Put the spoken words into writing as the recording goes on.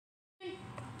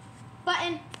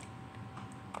Button.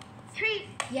 Treat.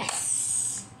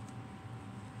 Yes.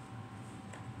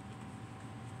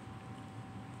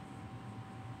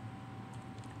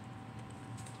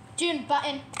 June,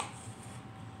 button.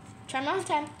 Try one more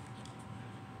time.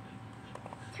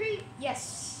 Treat.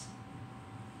 Yes.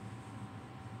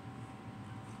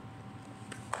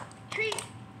 Treat.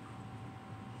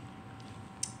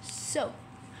 So,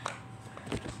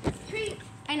 Treat.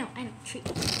 I know, treat.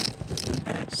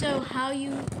 So how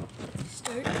you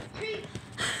start? Treat.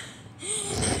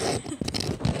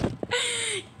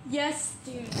 Yes,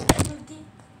 dude.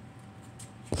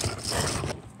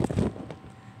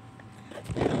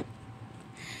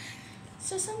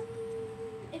 So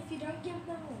if you don't give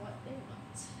them what they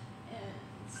want, and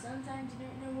sometimes you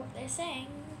don't know what they're saying,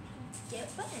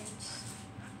 get buttons.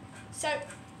 So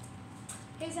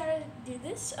here's how to do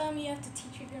this. You have to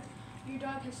teach your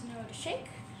dog has to know how to shake.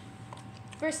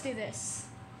 First, do this.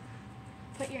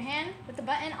 Put your hand with the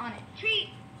button on it. Treat.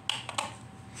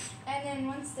 And then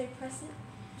once they press it,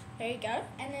 there you go.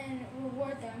 And then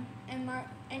reward them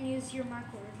and use your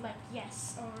mark word like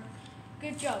yes or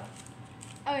good job.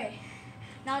 Okay,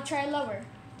 now try lower.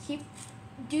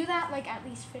 Do that like at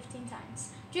least 15 times.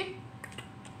 Treat.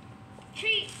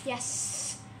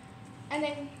 Yes. And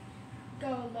then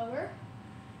go lower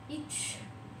each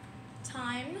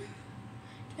time,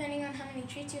 depending on how many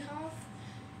treats you have.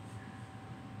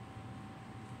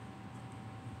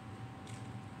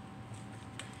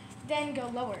 Then go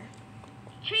lower.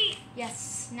 Treat.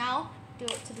 Yes. Now do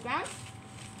it to the ground.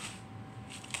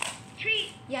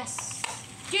 Treat. Yes.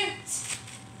 June.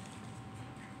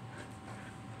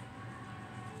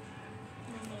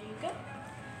 And there you go.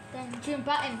 Then June,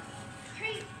 button.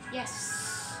 Treat.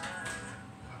 Yes.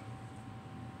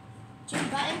 June,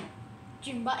 button.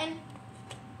 June, button.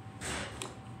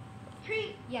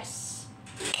 Treat. Yes.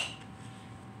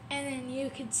 And then you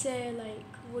could say like,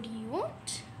 what do you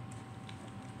want?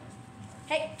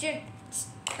 Hey, June,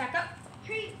 back up.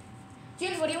 Treat.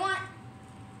 June, what do you want?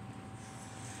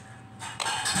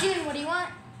 June, what do you want?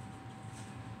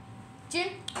 June?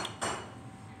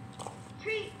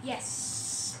 Treat.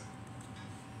 Yes.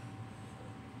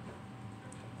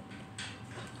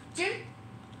 June?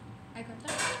 I got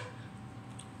that.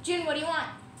 June, what do you want?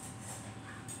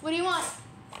 What do you want?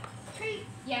 Treat.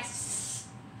 Yes.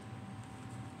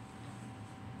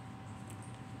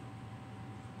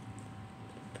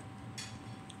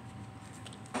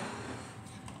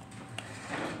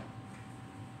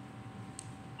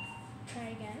 Try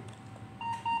again.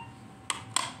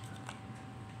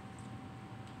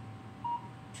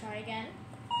 Try again.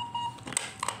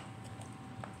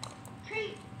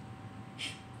 Treat.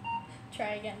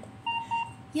 Try again.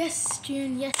 Yes,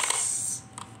 June, yes.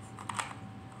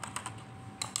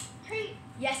 Treat.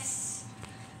 Yes.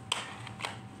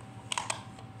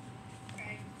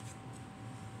 Right.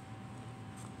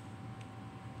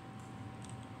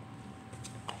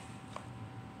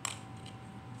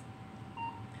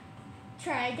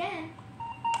 Try again.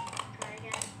 Try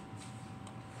again.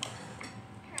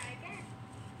 Try again.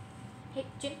 Hey,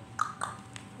 June.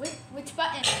 Which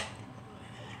button?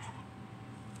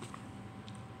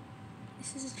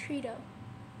 This is a Treato.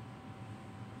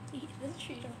 This is a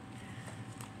Treato.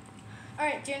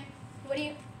 Alright, June.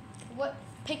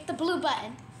 Pick the blue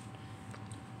button.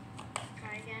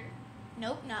 Try again.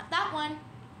 Nope, not that one.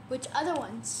 Which other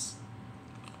ones?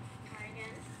 Try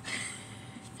again.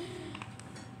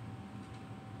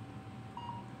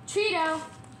 Treato.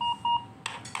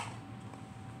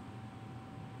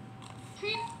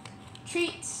 Treat.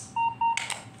 Treats.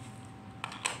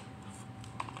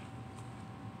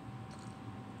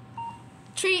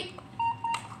 Treat.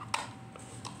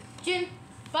 June,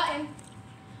 button.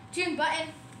 June, button.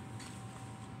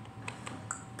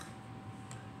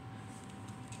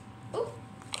 Ooh.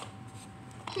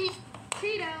 Treat.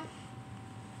 Treato.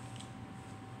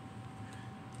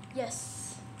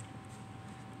 Yes.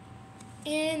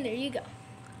 And there you go.